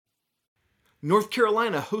North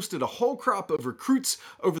Carolina hosted a whole crop of recruits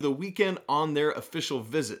over the weekend on their official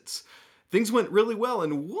visits. Things went really well,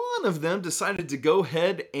 and one of them decided to go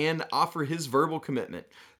ahead and offer his verbal commitment.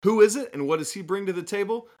 Who is it, and what does he bring to the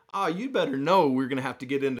table? You better know. We're going to have to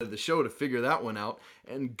get into the show to figure that one out.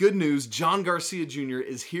 And good news, John Garcia Jr.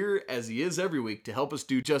 is here, as he is every week, to help us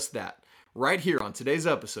do just that, right here on today's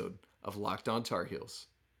episode of Locked On Tar Heels.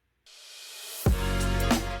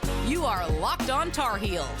 You are Locked On Tar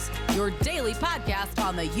Heels, your daily podcast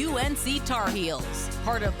on the UNC Tar Heels.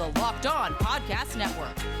 Part of the Locked On Podcast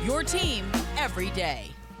Network, your team every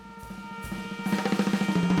day.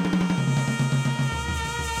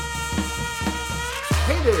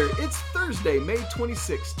 Hey there, it's Thursday, May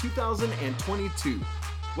 26, 2022.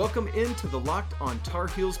 Welcome into the Locked On Tar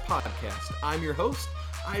Heels podcast. I'm your host,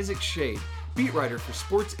 Isaac Shade, beat writer for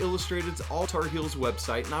Sports Illustrated's All Tar Heels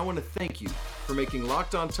website, and I want to thank you for making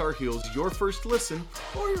Locked On Tar Heels your first listen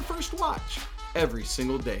or your first watch every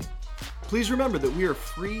single day. Please remember that we are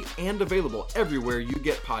free and available everywhere you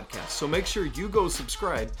get podcasts, so make sure you go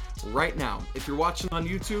subscribe right now. If you're watching on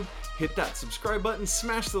YouTube, hit that subscribe button,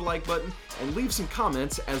 smash the like button, and leave some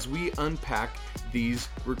comments as we unpack these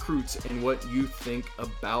recruits and what you think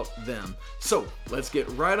about them. So let's get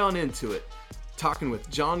right on into it, talking with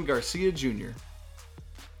John Garcia Jr.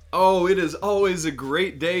 Oh, it is always a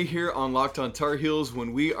great day here on Locked On Tar Heels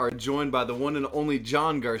when we are joined by the one and only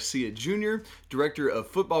John Garcia Jr., Director of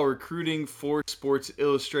Football Recruiting for Sports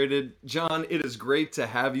Illustrated. John, it is great to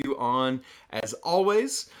have you on as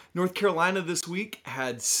always. North Carolina this week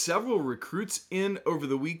had several recruits in over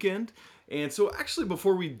the weekend. And so actually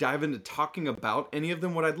before we dive into talking about any of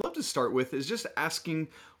them, what I'd love to start with is just asking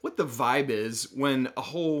what the vibe is when a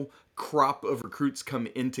whole crop of recruits come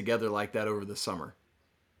in together like that over the summer.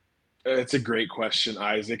 It's a great question,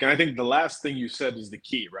 Isaac. And I think the last thing you said is the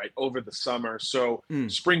key, right? Over the summer. So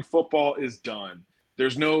spring football is done.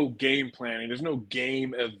 There's no game planning. There's no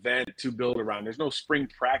game event to build around. There's no spring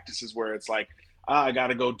practices where it's like, I got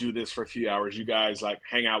to go do this for a few hours. You guys like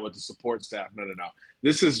hang out with the support staff. No.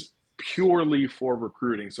 This is purely for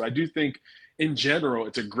recruiting. So I do think in general,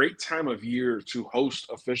 it's a great time of year to host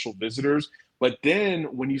official visitors. But then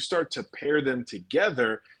when you start to pair them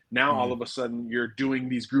together, now all of a sudden you're doing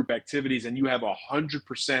these group activities and you have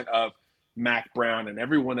 100% of Mack Brown and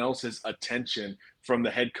everyone else's attention from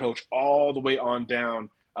the head coach all the way on down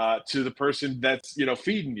to the person that's,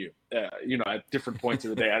 feeding you, at different points of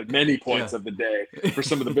the day, at many points of the day for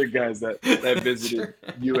some of the big guys that visited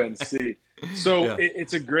UNC. So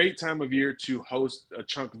it's a great time of year to host a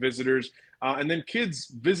chunk of visitors. And then kids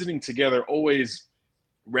visiting together always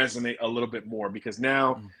resonate a little bit more because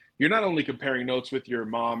now you're not only comparing notes with your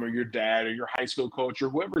mom or your dad or your high school coach or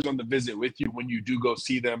whoever's on the visit with you when you do go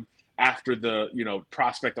see them after the,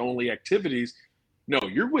 prospect only activities. No,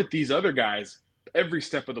 you're with these other guys every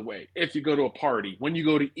step of the way. If you go to a party, when you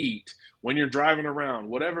go to eat, when you're driving around,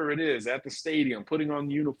 whatever it is at the stadium, putting on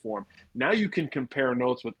the uniform, now you can compare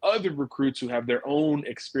notes with other recruits who have their own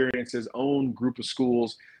experiences, own group of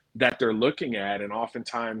schools that they're looking at. And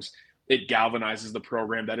oftentimes it galvanizes the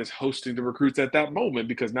program that is hosting the recruits at that moment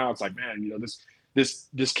because now it's like, man,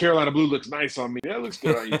 this Carolina blue looks nice on me. That looks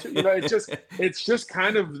good on you too. It's just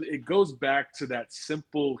kind of, it goes back to that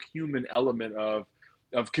simple human element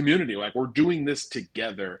of community. Like we're doing this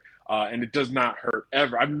together and it does not hurt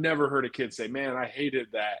ever. I've never heard a kid say, man, I hated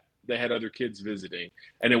that they had other kids visiting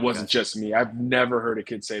and it wasn't just me. I've never heard a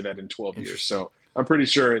kid say that in 12 years. So I'm pretty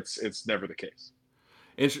sure it's never the case.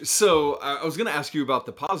 So I was going to ask you about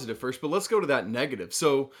the positive first, but let's go to that negative.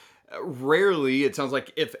 So rarely, it sounds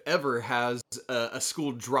like if ever, has a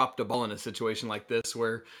school dropped a ball in a situation like this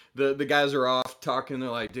where the guys are off talking. They're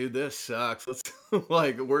like, dude, this sucks. Let's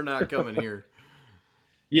we're not coming here.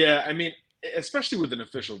 Yeah, I mean, especially with an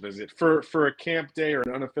official visit for a camp day or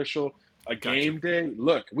an unofficial, game day.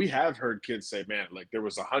 Look, we have heard kids say, man, like there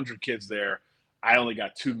was 100 kids there. I only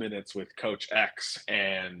got 2 minutes with Coach X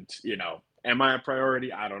and, am I a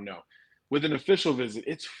priority? I don't know. With an official visit,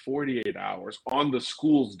 it's 48 hours on the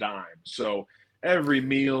school's dime. So every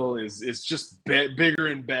meal is just bigger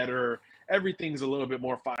and better. Everything's a little bit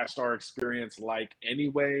more five-star experience like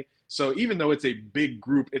anyway. So even though it's a big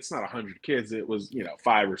group, it's not 100 kids. It was,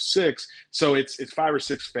 5 or 6. So it's 5 or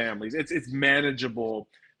 6 families. It's manageable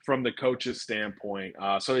from the coach's standpoint.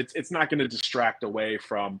 So it's not going to distract away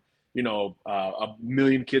from a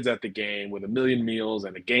million kids at the game with a million meals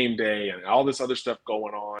and a game day and all this other stuff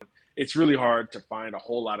going on. It's really hard to find a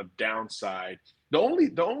whole lot of downside. The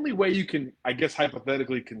only way you can, I guess,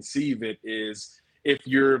 hypothetically conceive it is if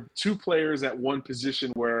you're 2 players at one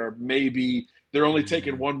position where maybe they're only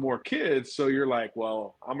taking one more kid. So you're like,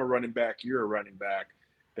 well, I'm a running back, you're a running back.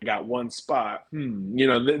 They got one spot.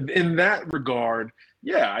 In that regard,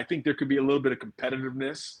 yeah, I think there could be a little bit of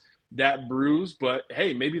competitiveness that brews, but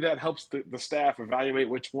hey, maybe that helps the staff evaluate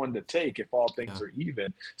which one to take if all things are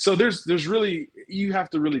even. So there's really, you have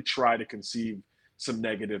to really try to conceive some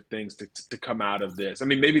negative things to come out of this. I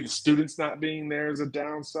mean, maybe the students not being there is a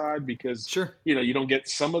downside because Sure. you don't get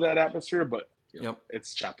some of that atmosphere, but Yep.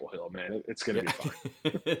 it's Chapel Hill, man. It's going to be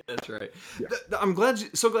fine. That's right. Yeah. I'm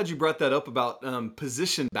so glad you brought that up about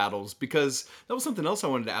position battles, because that was something else I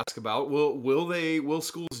wanted to ask about. Will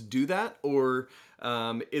schools do that, or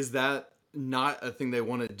is that not a thing they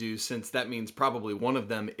want to do, since that means probably one of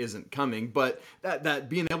them isn't coming? But that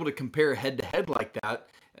being able to compare head to head like that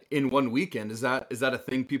in one weekend, is that a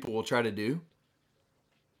thing people will try to do?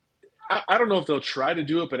 I don't know if they'll try to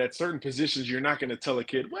do it, but at certain positions, you're not going to tell a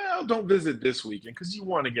kid, well, don't visit this weekend, because you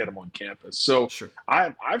want to get them on campus. So Sure.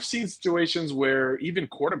 I've seen situations where even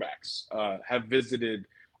quarterbacks have visited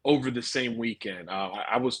over the same weekend.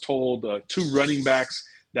 I was told 2 running backs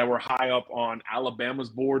that were high up on Alabama's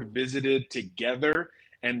board visited together,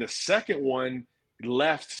 and the second one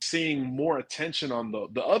left seeing more attention on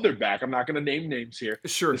the other back. I'm not going to name names here.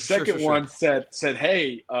 Sure. The second Sure. one said,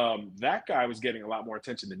 hey, that guy was getting a lot more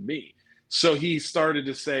attention than me. So he started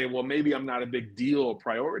to say, well, maybe I'm not a big deal or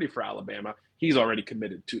priority for Alabama. He's already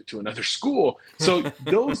committed to another school. So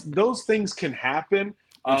those things can happen.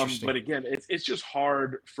 But again, it's just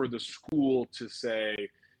hard for the school to say,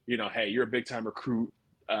 hey, you're a big time recruit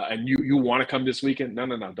and you want to come this weekend. No,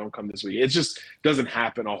 don't come this week. It just doesn't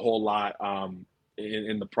happen a whole lot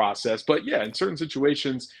in the process. But yeah, in certain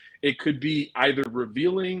situations, it could be either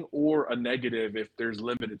revealing or a negative if there's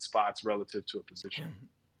limited spots relative to a position.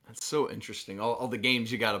 That's so interesting. All the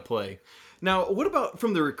games you got to play. Now, what about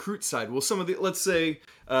from the recruit side? Will some of the, let's say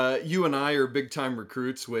you and I are big time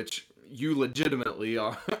recruits, which you legitimately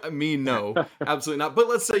are. Me, no, absolutely not. But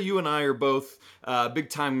let's say you and I are both big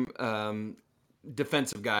time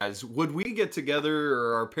defensive guys. Would we get together,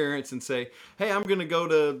 or our parents, and say, hey, I'm going to go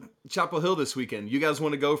to Chapel Hill this weekend. You guys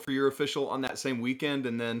want to go for your official on that same weekend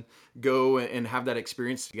and then go and have that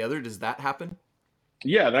experience together? Does that happen?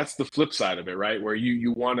 Yeah, that's the flip side of it, right? Where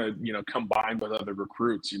you want to, combine with other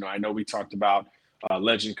recruits. I know we talked about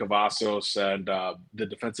Legend Cavazos and the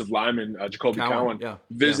defensive lineman, Jacoby Cowan,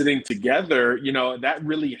 visiting together. That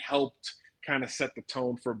really helped kind of set the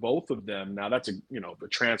tone for both of them. Now that's the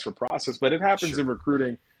transfer process, but it happens in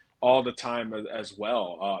recruiting all the time as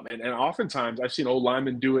well. And oftentimes I've seen old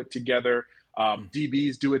linemen do it together.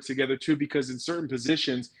 DBs do it together too, because in certain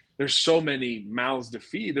positions, there's so many mouths to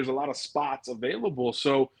feed. There's a lot of spots available.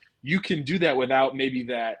 So you can do that without maybe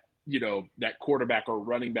that quarterback or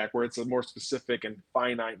running back where it's a more specific and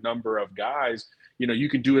finite number of guys. You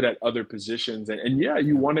can do it at other positions. And yeah,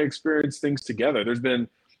 you want to experience things together. There's been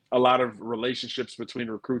a lot of relationships between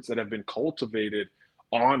recruits that have been cultivated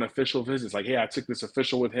on official visits. Like, hey, I took this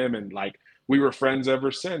official with him and we were friends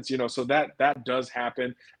ever since, so that does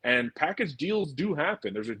happen. And package deals do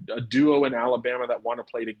happen. There's a duo in Alabama that want to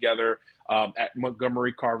play together at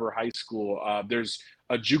Montgomery Carver High School. There's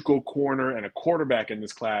a JUCO corner and a quarterback in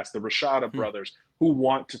this class, the Rashada brothers, who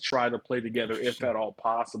want to try to play together if at all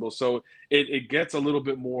possible. So it gets a little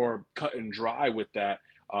bit more cut and dry with that.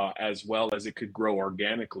 As well as it could grow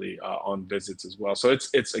organically on visits as well. So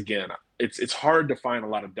it's hard to find a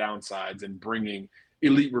lot of downsides in bringing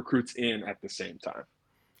elite recruits in at the same time.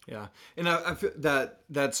 Yeah. And I feel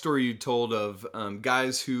that story you told of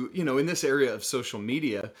guys who, in this area of social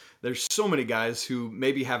media, there's so many guys who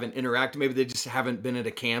maybe haven't interacted. Maybe they just haven't been at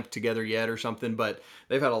a camp together yet or something, but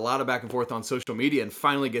they've had a lot of back and forth on social media and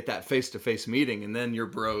finally get that face-to-face meeting, and then you're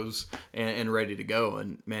bros and ready to go.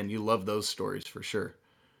 And man, you love those stories for sure.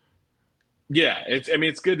 Yeah,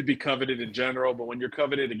 it's good to be coveted in general, but when you're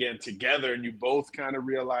coveted again together and you both kind of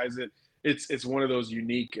realize it, it's one of those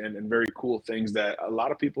unique and very cool things that a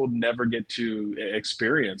lot of people never get to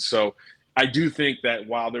experience. So I do think that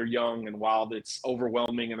while they're young and while it's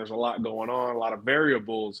overwhelming and there's a lot going on, a lot of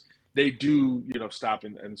variables, they do, stop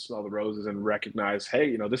and smell the roses and recognize,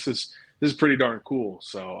 hey, this is pretty darn cool.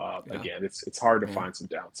 So again, it's hard to find some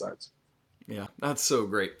downsides. Yeah, that's so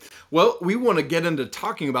great. Well, we want to get into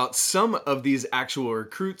talking about some of these actual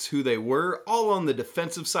recruits, who they were, all on the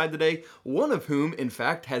defensive side today, one of whom, in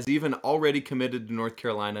fact, has even already committed to North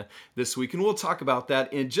Carolina this week. And we'll talk about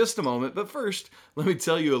that in just a moment. But first, let me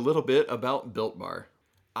tell you a little bit about Built Bar.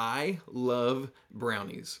 I love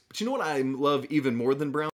brownies. But you know what I love even more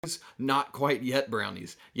than brownies? Not quite yet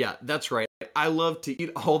brownies. Yeah, that's right. I love to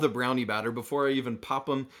eat all the brownie batter before I even pop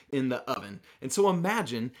them in the oven. And so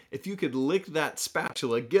imagine if you could lick that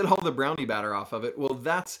spatula, get all the brownie batter off of it. Well,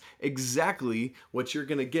 that's exactly what you're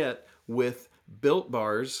going to get with Built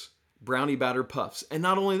Bars Brownie Batter Puffs. And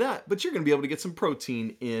not only that, but you're going to be able to get some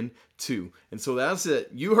protein in too. And so that's it.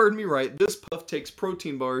 You heard me right. This puff takes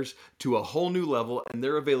protein bars to a whole new level, and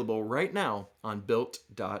they're available right now on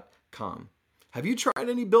Built.com. Have you tried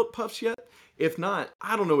any Built Puffs yet? If not,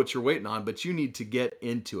 I don't know what you're waiting on, but you need to get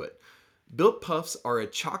into it. Built Puffs are a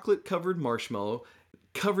chocolate-covered marshmallow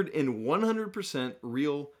covered in 100%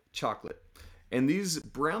 real chocolate. And these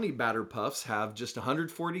brownie batter puffs have just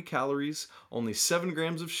 140 calories, only 7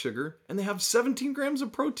 grams of sugar, and they have 17 grams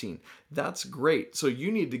of protein. That's great. So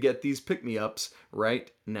you need to get these pick-me-ups right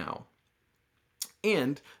now.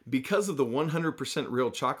 And because of the 100%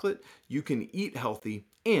 real chocolate, you can eat healthy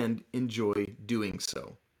and enjoy doing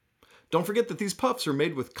so. Don't forget that these puffs are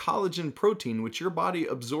made with collagen protein, which your body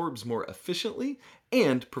absorbs more efficiently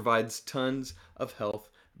and provides tons of health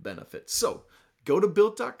benefits. So go to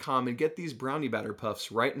Built.com and get these brownie batter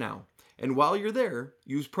puffs right now. And while you're there,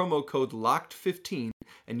 use promo code LOCKED15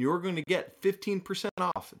 and you're going to get 15%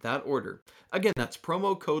 off that order. Again, that's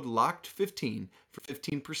promo code LOCKED15 for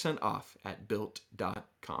 15% off at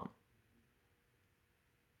Built.com.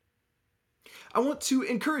 I want to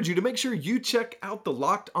encourage you to make sure you check out the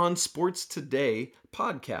Locked On Sports Today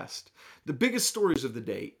podcast. The biggest stories of the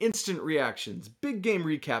day, instant reactions, big game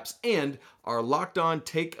recaps, and our Locked On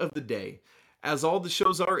Take of the Day. As all the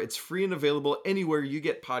shows are, it's free and available anywhere you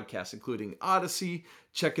get podcasts, including Odyssey.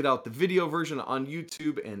 Check it out, the video version on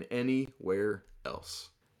YouTube and anywhere else.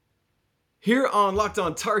 Here on Locked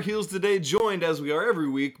On Tar Heels today, joined as we are every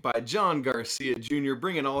week by John Garcia Jr.,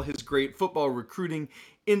 bringing all his great football recruiting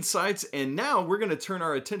insights. And now we're going to turn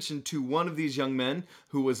our attention to one of these young men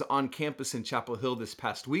who was on campus in Chapel Hill this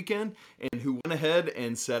past weekend and who went ahead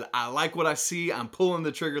and said, I like what I see, I'm pulling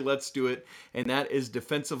the trigger, let's do it. And that is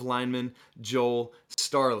defensive lineman Joel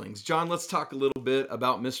Starlings. John, let's talk a little bit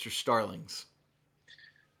about Mr. Starlings.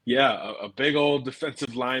 Yeah, a big old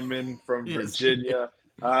defensive lineman from Virginia.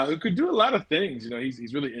 Who could do a lot of things. You know,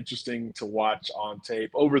 he's really interesting to watch on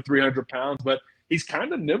tape. Over 300 pounds, but he's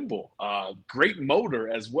kind of nimble. Great motor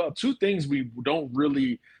as well. Two things we don't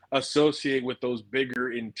really associate with those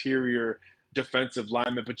bigger interior defensive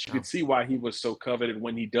linemen, but you can see why he was so coveted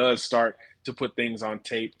when he does start to put things on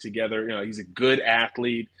tape together. You know, he's a good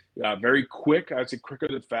athlete. Very quick. I'd say quicker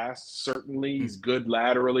than fast. Certainly, he's good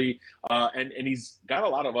laterally, and he's got a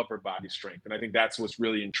lot of upper body strength. And I think that's what's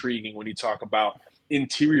really intriguing when you talk about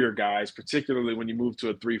interior guys, particularly when you move to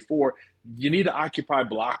a 3-4. You need to occupy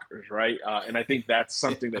blockers, right? And I think that's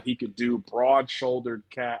something that he could do. Broad-shouldered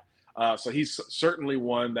cat. So he's certainly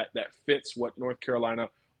one that fits what North Carolina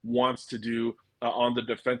wants to do on the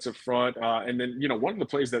defensive front. And then, you know, one of the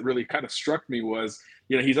plays that really kind of struck me was,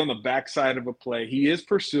 you know, he's on the backside of a play. He is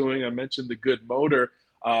pursuing. I mentioned the good motor.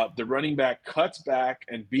 The running back cuts back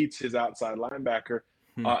and beats his outside linebacker.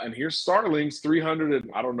 And here's Starlings, 300,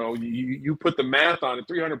 and I don't know, you put the math on it,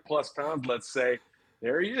 300 plus pounds, let's say.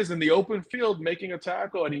 There he is in the open field making a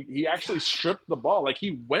tackle, and he actually stripped the ball. Like,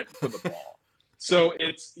 he went for the ball. So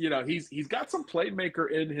it's, you know, he's got some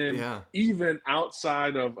playmaker in him, even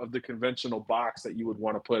outside of the conventional box that you would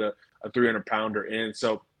want to put a 300-pounder in.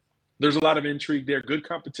 So there's a lot of intrigue there. Good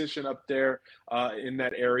competition up there in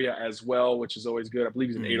that area as well, which is always good. I believe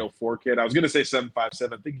he's an 804 kid. I was going to say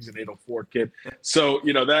 757. I think he's an 804 kid. So,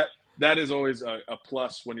 you know, that is always a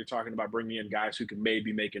plus when you're talking about bringing in guys who can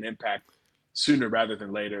maybe make an impact sooner rather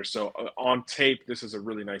than later. So on tape, this is a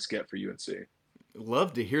really nice get for UNC.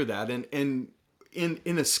 Love to hear that. And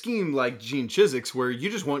in a scheme like Gene Chizik's, where you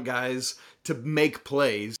just want guys to make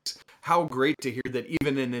plays, how great to hear that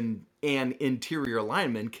even an interior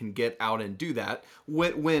lineman can get out and do that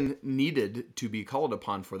when needed to be called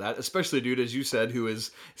upon for that, especially a dude, as you said, who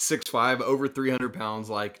is 6'5", over 300 pounds.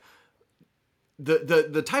 Like,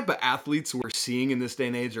 the type of athletes we're seeing in this day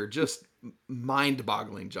and age are just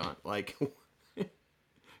mind-boggling, John. Like,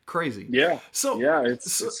 crazy. Yeah. So yeah,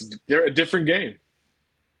 they're a different game.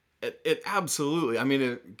 It absolutely. I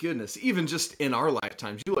mean, goodness, even just in our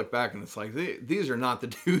lifetimes, you look back and it's like, these are not the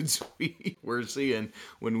dudes we were seeing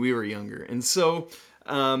when we were younger. And so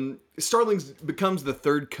Starlings becomes the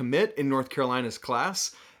third commit in North Carolina's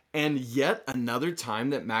class, and yet another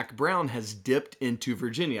time that Mack Brown has dipped into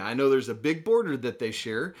Virginia. I know there's a big border that they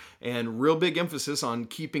share and real big emphasis on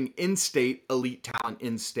keeping in-state elite talent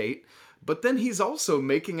in-state. But then he's also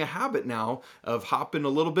making a habit now of hopping a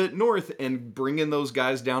little bit north and bringing those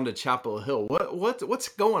guys down to Chapel Hill. What's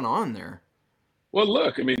going on there? Well,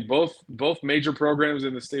 look, I mean, both major programs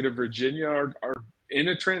in the state of Virginia are in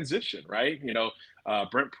a transition, right? You know,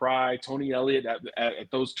 Brent Pry, Tony Elliott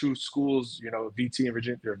at those two schools, you know, VT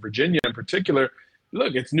and Virginia in particular.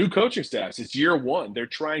 Look, it's new coaching staffs. It's year one. They're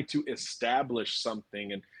trying to establish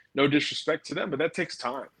something. And no disrespect to them, but that takes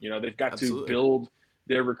time. They've got to Absolutely. build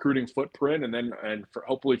their recruiting footprint, and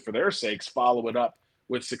hopefully for their sakes, follow it up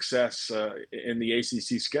with success in the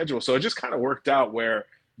ACC schedule. So it just kind of worked out where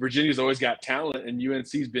Virginia's always got talent, and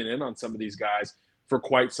UNC's been in on some of these guys for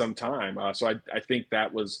quite some time. So I think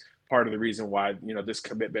that was part of the reason why this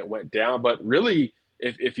commitment went down. But really,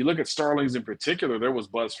 if you look at Starlings in particular, there was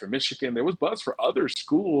buzz for Michigan. There was buzz for other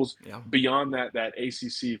schools beyond that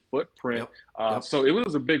ACC footprint. So it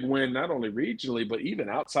was a big win, not only regionally, but even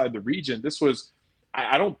outside the region. This was,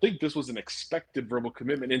 I don't think this was an expected verbal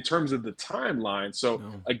commitment in terms of the timeline. So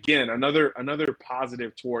again, another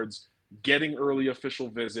positive towards getting early official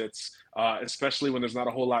visits, especially when there's not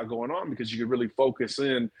a whole lot going on, because you could really focus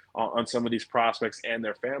in on some of these prospects and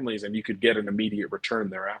their families, and you could get an immediate return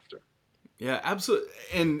thereafter. Yeah, absolutely.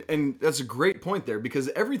 And that's a great point there, because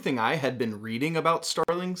everything I had been reading about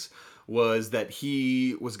Starlings was that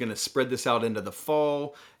he was going to spread this out into the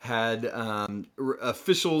fall, had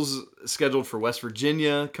officials scheduled for West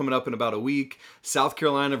Virginia coming up in about a week, South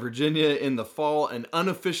Carolina, Virginia in the fall, an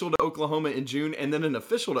unofficial to Oklahoma in June, and then an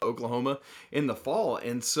official to Oklahoma in the fall.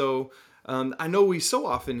 And so I know we so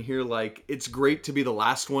often hear like it's great to be the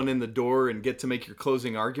last one in the door and get to make your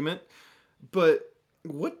closing argument, but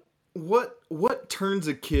what turns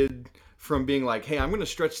a kid from being like, hey, I'm going to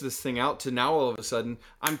stretch this thing out, to now all of a sudden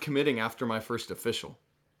I'm committing after my first official?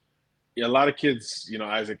 Yeah, a lot of kids,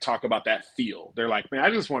 Isaac, talk about that feel. They're like, man,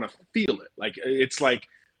 I just want to feel it. Like, it's like,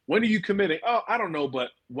 when are you committing? Oh, I don't know,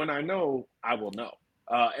 but when I know, I will know.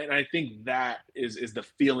 And I think that is the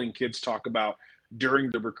feeling kids talk about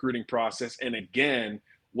during the recruiting process. And again,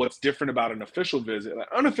 what's different about an official visit? Like,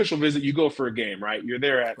 unofficial visit, you go for a game, right? You're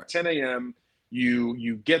there at 10 a.m.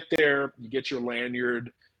 You get there, you get your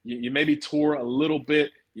lanyard, you maybe tour a little bit,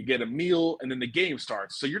 you get a meal, and then the game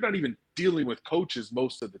starts. So you're not even dealing with coaches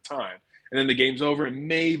most of the time. And then the game's over, and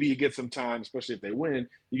maybe you get some time, especially if they win,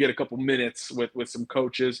 you get a couple minutes with some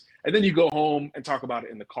coaches, and then you go home and talk about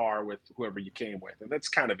it in the car with whoever you came with. And that's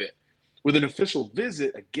kind of it. With an official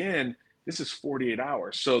visit, again, this is 48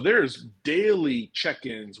 hours. So there's daily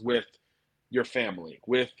check-ins with your family,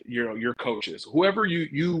 with your coaches, whoever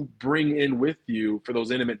you bring in with you for those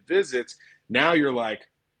intimate visits. Now you're like,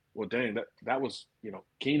 well, dang, that was,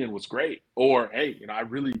 Keenan was great. Or, hey, I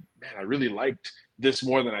really liked this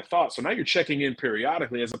more than I thought. So now you're checking in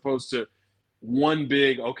periodically, as opposed to one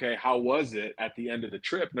big, okay, how was it at the end of the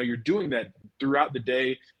trip? No, you're doing that throughout the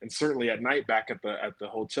day, and certainly at night back at the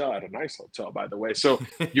hotel, at a nice hotel, by the way. So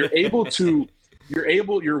you're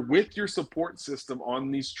with your support system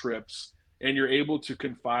on these trips, and you're able to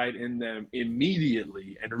confide in them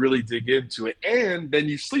immediately and really dig into it. And then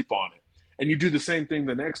you sleep on it, and you do the same thing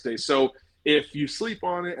the next day. So if you sleep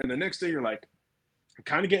on it and the next day you're like, I'm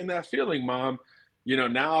kind of getting that feeling, Mom,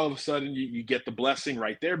 now all of a sudden you get the blessing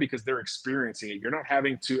right there, because they're experiencing it. You're not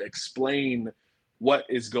having to explain what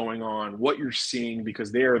is going on, what you're seeing,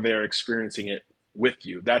 because they are there experiencing it with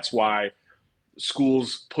you. That's why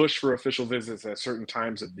schools push for official visits at certain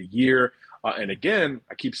times of the year. And again,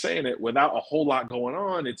 I keep saying it, without a whole lot going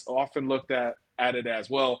on, it's often looked at it as,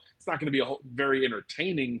 well, it's not going to be very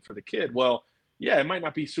entertaining for the kid. Well, yeah, it might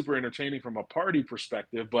not be super entertaining from a party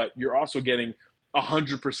perspective, but you're also getting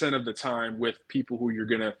 100% of the time with people who you're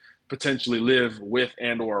going to potentially live with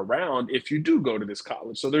and or around if you do go to this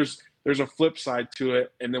college. So there's a flip side to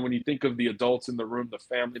it. And then when you think of the adults in the room, the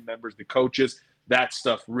family members, the coaches, that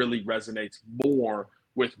stuff really resonates more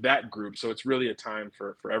with that group. So it's really a time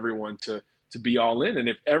for everyone to be all in. And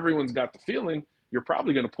if everyone's got the feeling, you're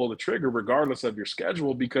probably going to pull the trigger regardless of your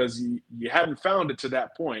schedule, because you haven't found it to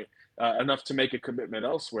that point enough to make a commitment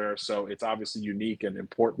elsewhere. So it's obviously unique and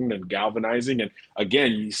important and galvanizing. And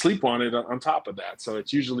again, you sleep on it on top of that. So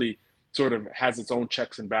it's usually sort of has its own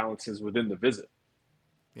checks and balances within the visit.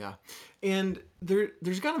 Yeah. And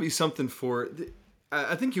there's got to be something for,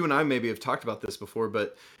 I think you and I maybe have talked about this before,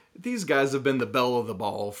 but these guys have been the belle of the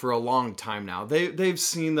ball for a long time now. They've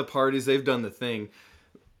seen the parties, they've done the thing.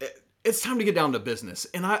 It's time to get down to business.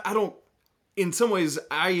 And I don't, in some ways,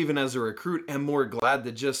 I even as a recruit am more glad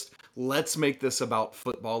to just, let's make this about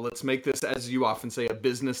football. Let's make this, as you often say, a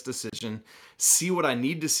business decision. See what I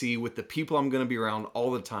need to see with the people I'm going to be around all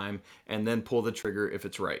the time, and then pull the trigger if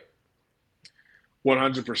it's right.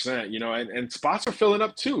 100%, and spots are filling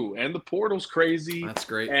up too, and the portal's crazy. That's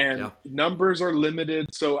great. And numbers are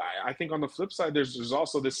limited. So I think on the flip side, there's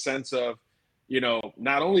also this sense of,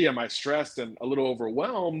 not only am I stressed and a little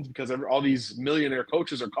overwhelmed because all these millionaire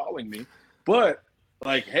coaches are calling me, but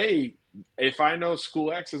like, hey, if I know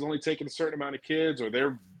School X is only taking a certain amount of kids, or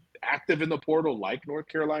they're active in the portal like North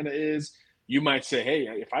Carolina is, you might say, hey,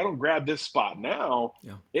 if I don't grab this spot now,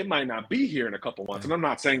 it might not be here in a couple months. And I'm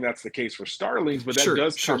not saying that's the case for Starlings, but that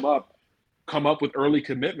does come up with early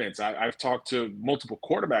commitments. I've talked to multiple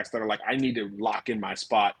quarterbacks that are like, I need to lock in my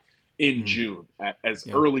spot in June as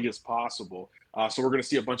early as possible. So we're going to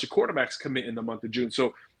see a bunch of quarterbacks commit in the month of June.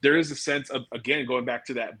 So there is a sense of, again, going back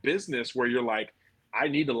to that business where you're like, I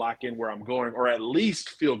need to lock in where I'm going, or at least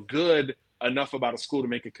feel good enough about a school to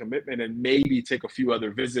make a commitment and maybe take a few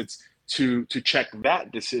other visits to check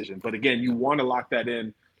that decision. But again, you want to lock that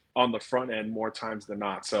in on the front end more times than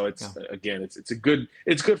not. So it's again, it's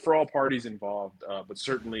good for all parties involved, but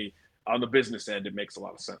certainly on the business end, it makes a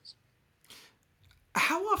lot of sense.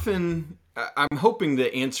 How often, I'm hoping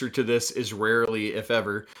the answer to this is rarely, if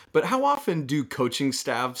ever, but how often do coaching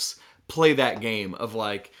staffs play that game of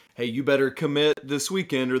like, hey, you better commit this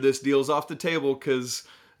weekend or this deal's off the table because,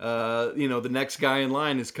 the next guy in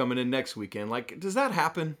line is coming in next weekend? Like, does that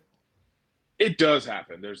happen? It does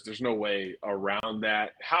happen. There's no way around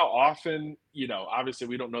that. How often, obviously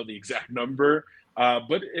we don't know the exact number,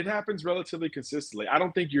 but it happens relatively consistently. I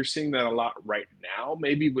don't think you're seeing that a lot right now.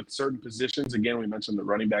 Maybe with certain positions. Again, we mentioned the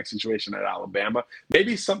running back situation at Alabama.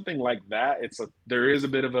 Maybe something like that. There is a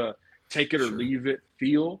bit of a take it or leave it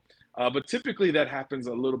feel. But typically that happens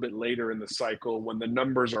a little bit later in the cycle when the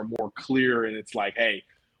numbers are more clear and it's like, hey,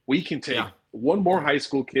 we can take one more high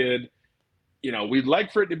school kid. We'd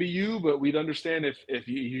like for it to be you, but we'd understand if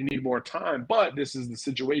you need more time. But this is the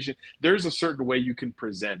situation. There's a certain way you can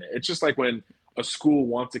present it. It's just like when a school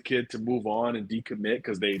wants a kid to move on and decommit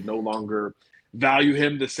because they no longer value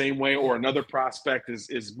him the same way, or another prospect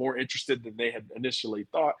is more interested than they had initially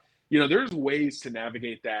thought. There's ways to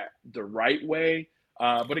navigate that the right way,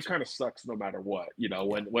 but it kind of sucks no matter what.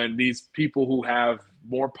 When these people who have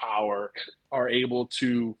more power are able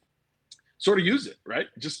to sort of use it, right?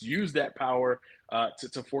 Just use that power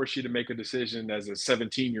to force you to make a decision as a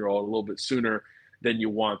 17-year-old a little bit sooner than you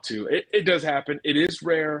want to. It does happen. It is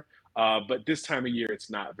rare, but this time of year, it's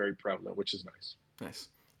not very prevalent, which is nice. Nice.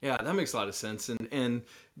 Yeah, that makes a lot of sense. And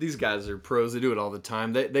these guys are pros. They do it all the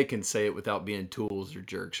time. They can say it without being tools or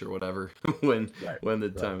jerks or whatever when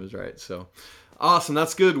the time is right. So awesome.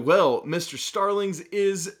 That's good. Well, Mr. Starlings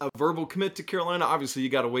is a verbal commit to Carolina. Obviously, you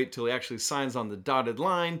got to wait till he actually signs on the dotted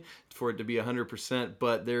line for it to be 100%,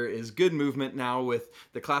 but there is good movement now with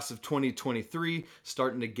the class of 2023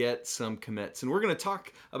 starting to get some commits. And we're going to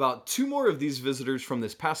talk about two more of these visitors from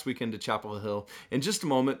this past weekend to Chapel Hill in just a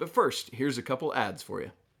moment. But first, here's a couple ads for you.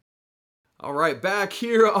 All right, back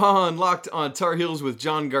here on Locked on Tar Heels with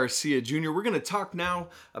John Garcia Jr. We're going to talk now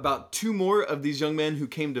about two more of these young men who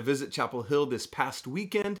came to visit Chapel Hill this past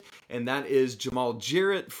weekend, and that is Jamal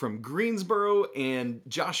Jarrett from Greensboro and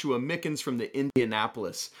Joshua Mickens from the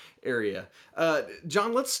Indianapolis area.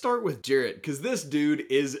 John, let's start with Jarrett, because this dude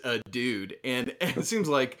is a dude, and it seems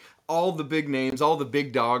like all the big names, all the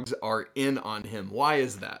big dogs are in on him. Why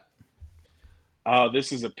is that?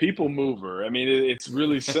 This is a people mover. I mean, it's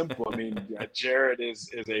really simple. I mean, Jarrett is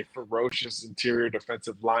a ferocious interior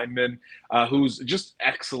defensive lineman who's just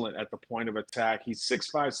excellent at the point of attack. He's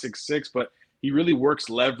 6'5", 6'6", but he really works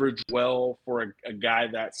leverage well for a guy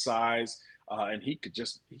that size, and he could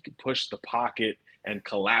push the pocket and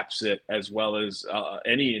collapse it as well as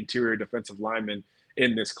any interior defensive lineman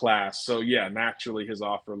in this class. So yeah, naturally his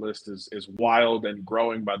offer list is wild and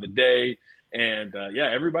growing by the day. And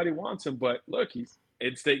everybody wants him, but look, he's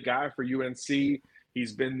in-state guy for UNC.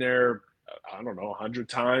 He's been there, 100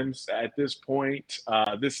 times at this point.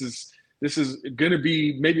 This is going to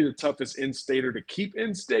be maybe the toughest in-stater to keep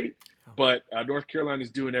in-state, but North Carolina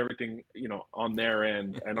is doing everything, on their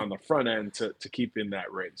end and on the front end to keep in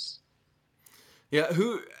that race. Yeah,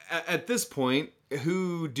 who at this point,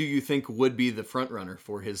 who do you think would be the front runner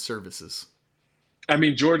for his services? I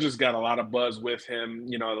mean, Georgia's got a lot of buzz with him.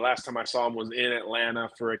 The last time I saw him was in Atlanta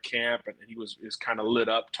for a camp, and he was kind of lit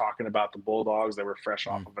up talking about the Bulldogs. They were fresh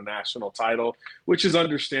off of a national title, which is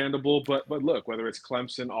understandable. But look, whether it's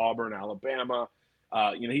Clemson, Auburn, Alabama,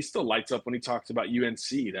 he still lights up when he talks about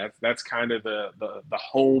UNC. That's kind of the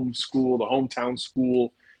home school, the hometown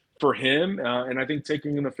school for him. And I think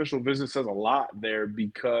taking an official visit says a lot there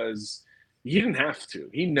because he didn't have to.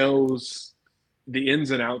 He knows the ins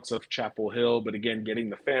and outs of Chapel Hill, but again, getting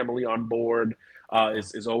the family on board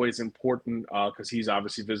is always important because he's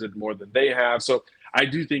obviously visited more than they have. So I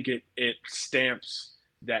do think it stamps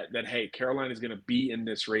that hey, Carolina is going to be in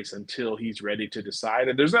this race until he's ready to decide.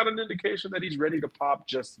 And there's not an indication that he's ready to pop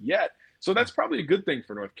just yet. So that's probably a good thing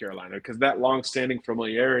for North Carolina because that long-standing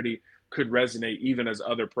familiarity could resonate even as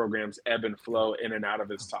other programs ebb and flow in and out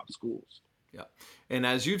of its top schools. Yeah. And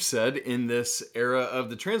as you've said, in this era of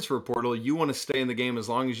the transfer portal, you want to stay in the game as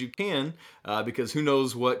long as you can because who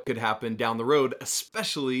knows what could happen down the road,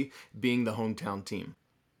 especially being the hometown team.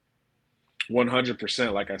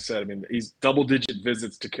 100%. Like I said, I mean, he's double-digit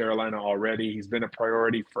visits to Carolina already. He's been a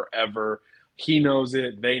priority forever. He knows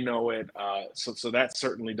it. They know it. So that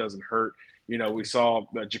certainly doesn't hurt. We saw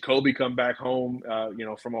Jacoby come back home,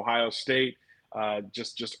 from Ohio State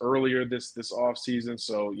just earlier this offseason.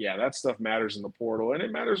 So, yeah, that stuff matters in the portal, and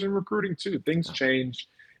it matters in recruiting too. Things change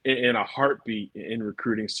in a heartbeat in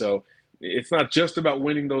recruiting. So it's not just about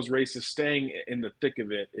winning those races. Staying in the thick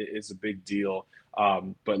of it is a big deal.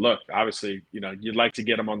 But look, obviously, you'd like to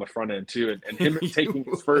get him on the front end too, and him taking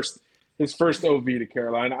his first OV to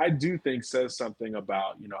Carolina, I do think says something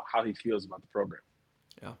about, how he feels about the program.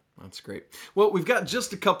 Yeah, that's great. Well, we've got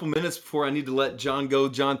just a couple minutes before I need to let John go.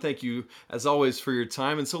 John, thank you as always for your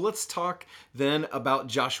time. And so let's talk then about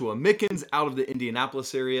Joshua Mickens out of the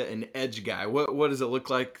Indianapolis area, an edge guy. What does it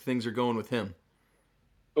look like things are going with him?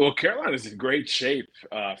 Well, Carolina's in great shape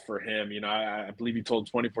for him. I believe he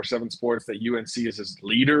told 24/7 Sports that UNC is his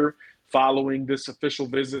leader following this official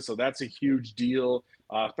visit. So that's a huge deal,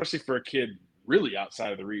 especially for a kid really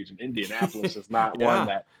outside of the region. Indianapolis is not one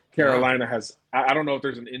that Carolina has. I don't know if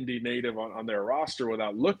there's an Indy native on their roster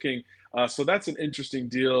without looking. So that's an interesting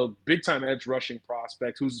deal. Big-time edge rushing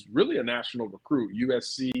prospect who's really a national recruit.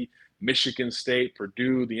 USC, Michigan State,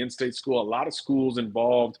 Purdue, the in-state school, a lot of schools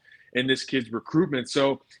involved in this kid's recruitment.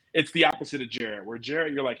 So it's the opposite of Jarrett, where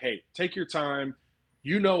Jarrett, you're like, hey, take your time.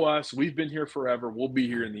 You know us. We've been here forever. We'll be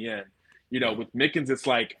here in the end. With Mickens, it's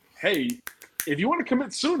like, hey, if you want to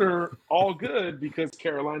commit sooner, all good, because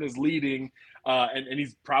Carolina's leading, and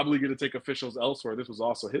he's probably going to take officials elsewhere. This was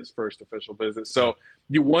also his first official visit. So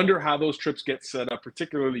you wonder how those trips get set up,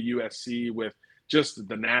 particularly USC, with just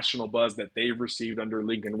the national buzz that they've received under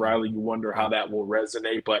Lincoln Riley. You wonder how that will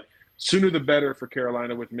resonate. But sooner the better for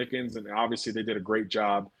Carolina with Mickens, and obviously they did a great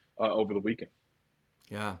job over the weekend.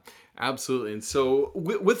 Yeah, absolutely. And so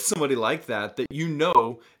with somebody like that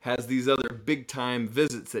has these other big-time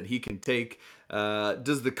visits that he can take,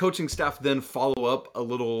 does the coaching staff then follow up a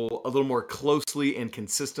little more closely and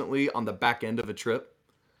consistently on the back end of a trip?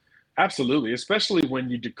 Absolutely, especially when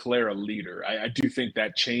you declare a leader. I do think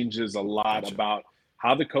that changes a lot about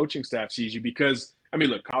how the coaching staff sees you, because I mean,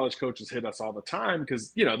 look, college coaches hit us all the time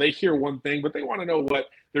because, they hear one thing, but they want to know what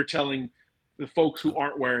they're telling the folks who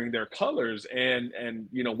aren't wearing their colors. And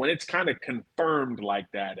when it's kind of confirmed like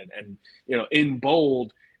that and in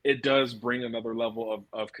bold, it does bring another level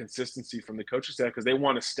of consistency from the coaching staff, because they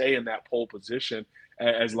want to stay in that pole position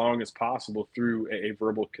as long as possible through a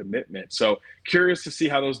verbal commitment. So curious to see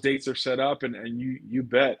how those dates are set up. And you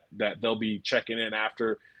bet that they'll be checking in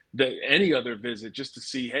after any other visit just to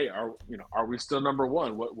see, hey, are we still number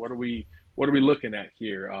one? What are we looking at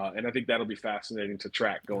here? And I think that'll be fascinating to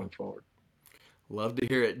track going forward. Love to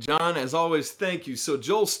hear it. John, as always, thank you. So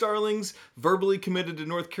Joel Starling's verbally committed to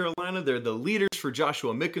North Carolina. They're the leaders for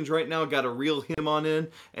Joshua Mickens right now. Got to reel him on in.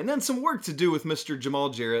 And then some work to do with Mr. Jamal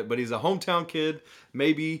Jarrett, but he's a hometown kid.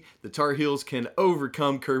 Maybe the Tar Heels can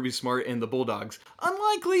overcome Kirby Smart and the Bulldogs.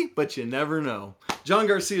 Unlikely, but you never know. John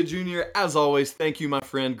Garcia Jr., as always, thank you, my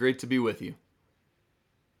friend. Great to be with you.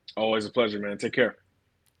 Always a pleasure, man. Take care.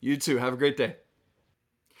 You too. Have a great day.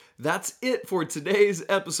 That's it for today's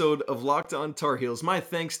episode of Locked On Tar Heels. My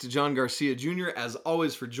thanks to John Garcia Jr., as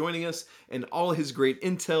always, for joining us and all his great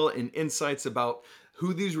intel and insights about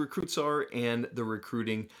who these recruits are and the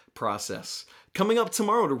recruiting process. Coming up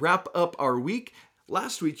tomorrow to wrap up our week.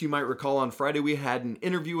 Last week, you might recall, on Friday, we had an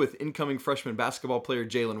interview with incoming freshman basketball player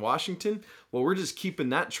Jalen Washington. Well, we're just keeping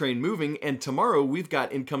that train moving, and tomorrow we've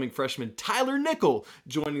got incoming freshman Tyler Nickel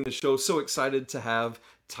joining the show. So excited to have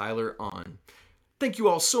Tyler on. Thank you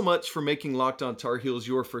all so much for making Locked On Tar Heels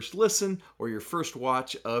your first listen or your first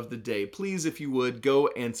watch of the day. Please, if you would, go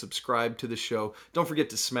and subscribe to the show. Don't forget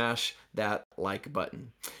to smash that like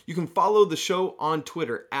button. You can follow the show on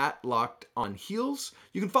Twitter at Locked On Heels.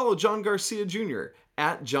 You can follow John Garcia Jr.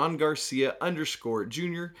 at John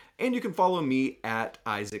Garcia_Jr. And you can follow me at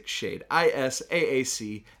Isaac Schade,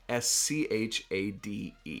 ISAACSCHADE.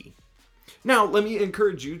 Now, let me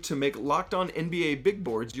encourage you to make Locked On NBA Big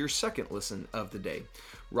Boards your second listen of the day.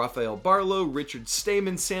 Rafael Barlow, Richard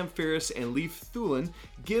Stayman, Sam Ferris, and Leif Thulin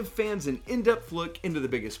give fans an in-depth look into the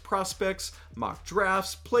biggest prospects, mock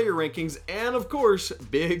drafts, player rankings, and of course,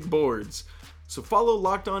 big boards. So follow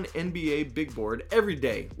Locked On NBA Big Board every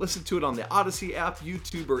day. Listen to it on the Odyssey app,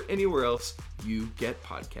 YouTube, or anywhere else you get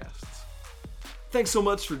podcasts. Thanks so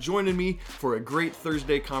much for joining me for a great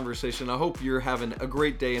Thursday conversation. I hope you're having a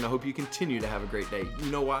great day, and I hope you continue to have a great day.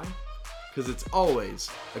 You know why? because it's always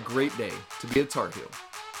a great day to be a Tar Heel.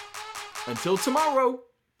 Until tomorrow,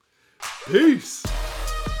 peace!